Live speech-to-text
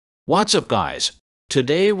What's up, guys?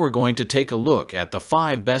 Today we're going to take a look at the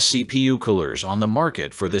 5 best CPU coolers on the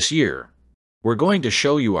market for this year. We're going to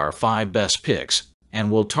show you our 5 best picks, and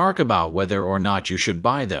we'll talk about whether or not you should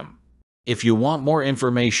buy them. If you want more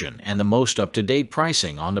information and the most up-to-date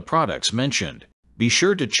pricing on the products mentioned, be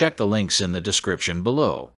sure to check the links in the description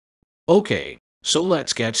below. Okay, so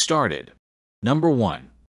let's get started. Number 1.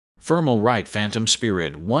 Thermalright Phantom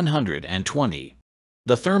Spirit 120.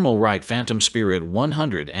 The Thermalright Phantom Spirit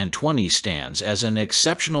 120 stands as an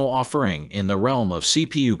exceptional offering in the realm of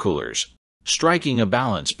CPU coolers, striking a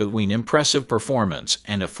balance between impressive performance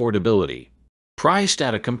and affordability. Priced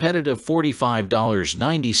at a competitive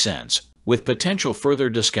 $45.90, with potential further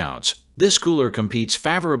discounts, this cooler competes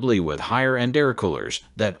favorably with higher-end air coolers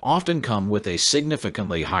that often come with a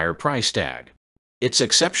significantly higher price tag. Its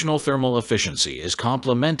exceptional thermal efficiency is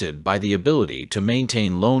complemented by the ability to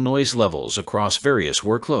maintain low noise levels across various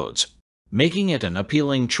workloads, making it an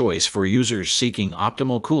appealing choice for users seeking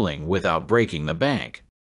optimal cooling without breaking the bank.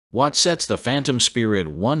 What sets the Phantom Spirit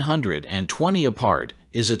 120 apart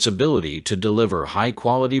is its ability to deliver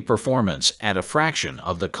high-quality performance at a fraction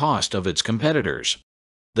of the cost of its competitors.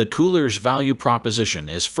 The cooler's value proposition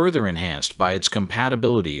is further enhanced by its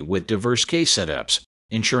compatibility with diverse case setups,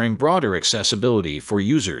 ensuring broader accessibility for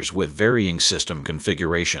users with varying system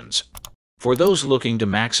configurations. For those looking to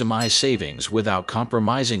maximize savings without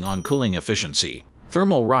compromising on cooling efficiency,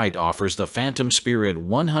 Thermalright offers the Phantom Spirit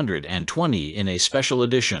 120 in a special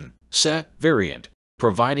edition SE variant,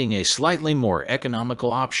 providing a slightly more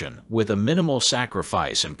economical option with a minimal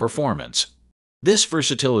sacrifice in performance. This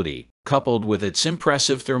versatility, coupled with its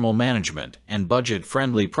impressive thermal management and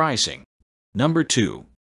budget-friendly pricing. Number 2.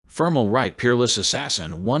 Thermalright Peerless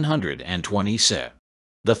Assassin 120 SE.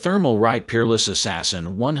 The Thermalright Peerless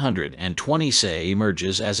Assassin 120 SE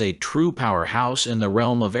emerges as a true powerhouse in the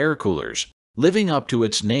realm of air coolers, living up to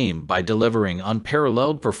its name by delivering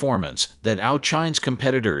unparalleled performance that outshines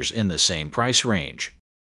competitors in the same price range.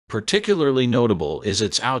 Particularly notable is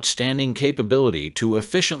its outstanding capability to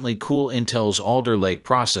efficiently cool Intel's Alder Lake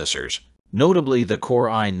processors, notably the Core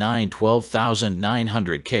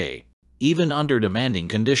i9-12900K, even under demanding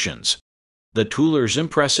conditions. The cooler's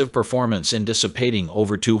impressive performance in dissipating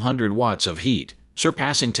over 200 watts of heat,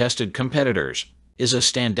 surpassing tested competitors, is a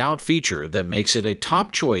standout feature that makes it a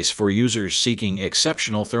top choice for users seeking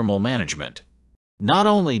exceptional thermal management. Not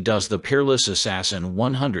only does the Peerless Assassin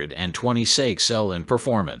 120 SE excel in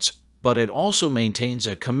performance, but it also maintains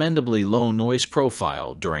a commendably low noise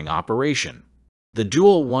profile during operation. The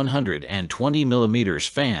dual 120mm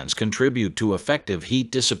fans contribute to effective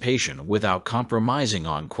heat dissipation without compromising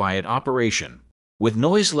on quiet operation, with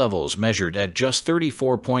noise levels measured at just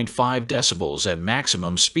 34.5 decibels at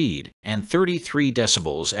maximum speed and 33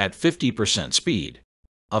 decibels at 50% speed.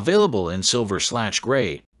 Available in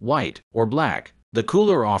silver/gray, white, or black, the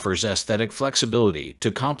cooler offers aesthetic flexibility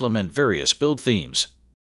to complement various build themes.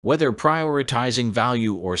 Whether prioritizing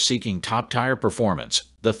value or seeking top-tier performance,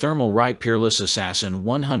 the Thermalright Peerless Assassin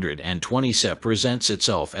 120 SE presents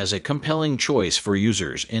itself as a compelling choice for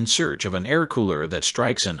users in search of an air cooler that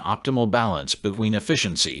strikes an optimal balance between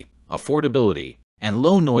efficiency, affordability, and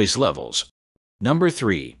low noise levels. Number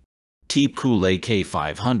 3. Deepcool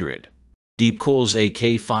Ak500. Deepcool's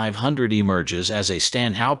Ak500 emerges as a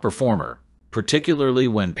standout performer, particularly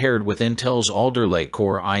when paired with Intel's Alder Lake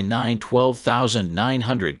Core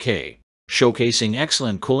i9-12900K, showcasing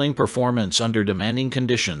excellent cooling performance under demanding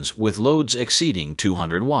conditions with loads exceeding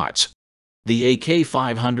 200 watts. The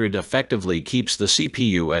Ak500 effectively keeps the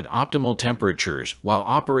CPU at optimal temperatures while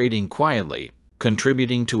operating quietly,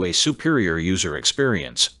 contributing to a superior user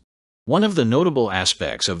experience. One of the notable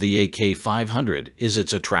aspects of the Ak500 is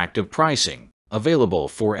its attractive pricing, available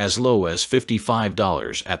for as low as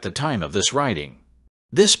 $55 at the time of this writing.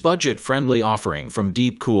 This budget-friendly offering from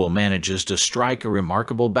Deepcool manages to strike a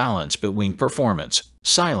remarkable balance between performance,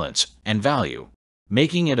 silence, and value,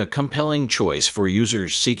 making it a compelling choice for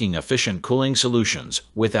users seeking efficient cooling solutions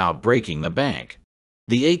without breaking the bank.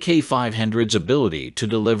 The Ak500's ability to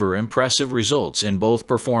deliver impressive results in both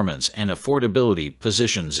performance and affordability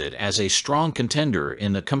positions it as a strong contender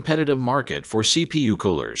in the competitive market for CPU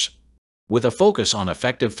coolers. With a focus on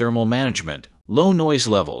effective thermal management, low noise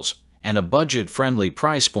levels, and a budget-friendly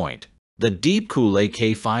price point, the Deepcool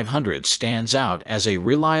Ak500 stands out as a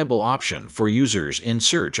reliable option for users in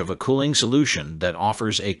search of a cooling solution that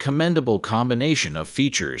offers a commendable combination of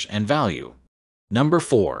features and value. Number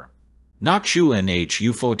 4. Noctua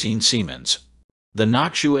NU4 SEmens. The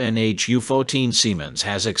Noctua NU4 SEmens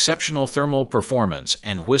has exceptional thermal performance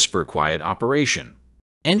and whisper-quiet operation.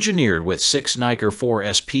 Engineered with 6 Niker 4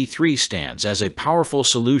 SP3 stands as a powerful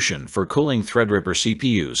solution for cooling Threadripper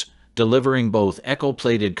CPUs, delivering both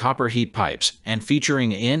echo-plated copper heat pipes and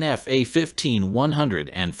featuring an FA15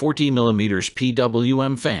 and 40mm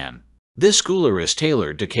PWM fan. This cooler is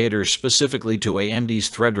tailored to cater specifically to AMD's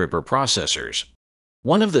Threadripper processors.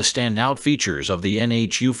 One of the standout features of the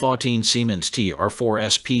NU4 SEmens TR4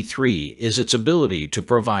 SP3 is its ability to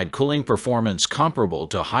provide cooling performance comparable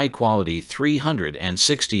to high-quality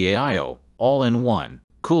 360 AIO all-in-one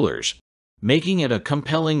coolers, making it a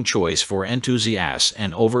compelling choice for enthusiasts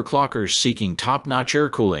and overclockers seeking top-notch air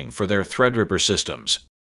cooling for their Threadripper systems.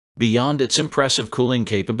 Beyond its impressive cooling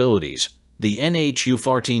capabilities, the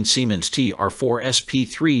NU4 SEmens TR4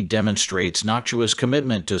 SP3 demonstrates Noctua's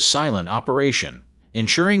commitment to silent operation,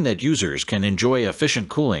 ensuring that users can enjoy efficient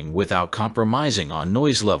cooling without compromising on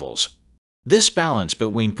noise levels. This balance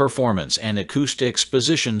between performance and acoustics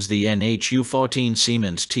positions the NU4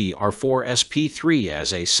 SEmens TR4 SP3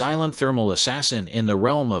 as a silent thermal assassin in the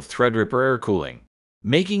realm of Threadripper air cooling,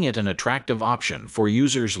 making it an attractive option for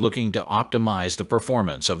users looking to optimize the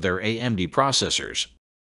performance of their AMD processors.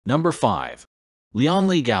 Number 5.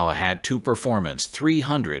 Lianli Galahad 2 Performance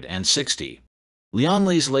 360.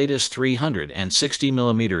 Lianli's latest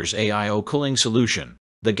 360mm AIO cooling solution,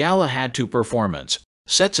 the Galahad 2 Performance,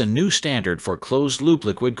 sets a new standard for closed-loop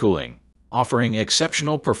liquid cooling, offering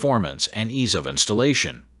exceptional performance and ease of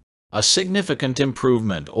installation. A significant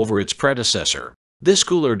improvement over its predecessor, this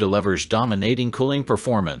cooler delivers dominating cooling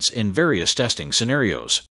performance in various testing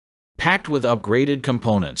scenarios. Packed with upgraded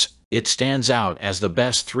components, it stands out as the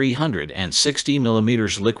best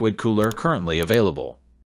 360mm liquid cooler currently available.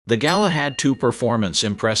 The Galahad 2 Performance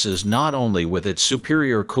impresses not only with its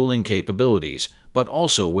superior cooling capabilities, but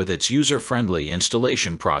also with its user-friendly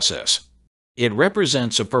installation process. It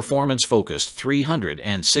represents a performance-focused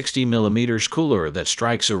 360mm cooler that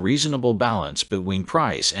strikes a reasonable balance between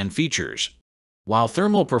price and features. While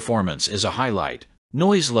thermal performance is a highlight,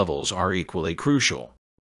 noise levels are equally crucial.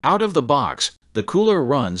 Out of the box, the cooler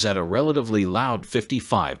runs at a relatively loud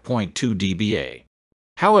 55.2 dBA.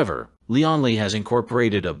 However, Lianli has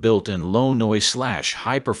incorporated a built-in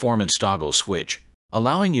low-noise/high-performance toggle switch,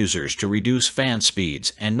 allowing users to reduce fan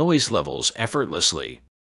speeds and noise levels effortlessly.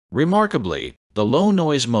 Remarkably, the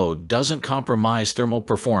low-noise mode doesn't compromise thermal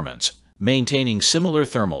performance, maintaining similar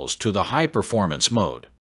thermals to the high-performance mode.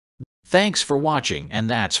 Thanks for watching, and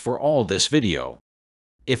that's for all this video.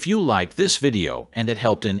 If you liked this video and it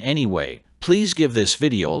helped in any way, please give this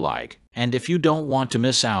video a like, and if you don't want to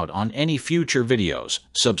miss out on any future videos,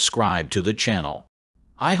 subscribe to the channel.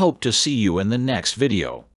 I hope to see you in the next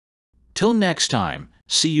video. Till next time,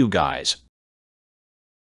 see you guys.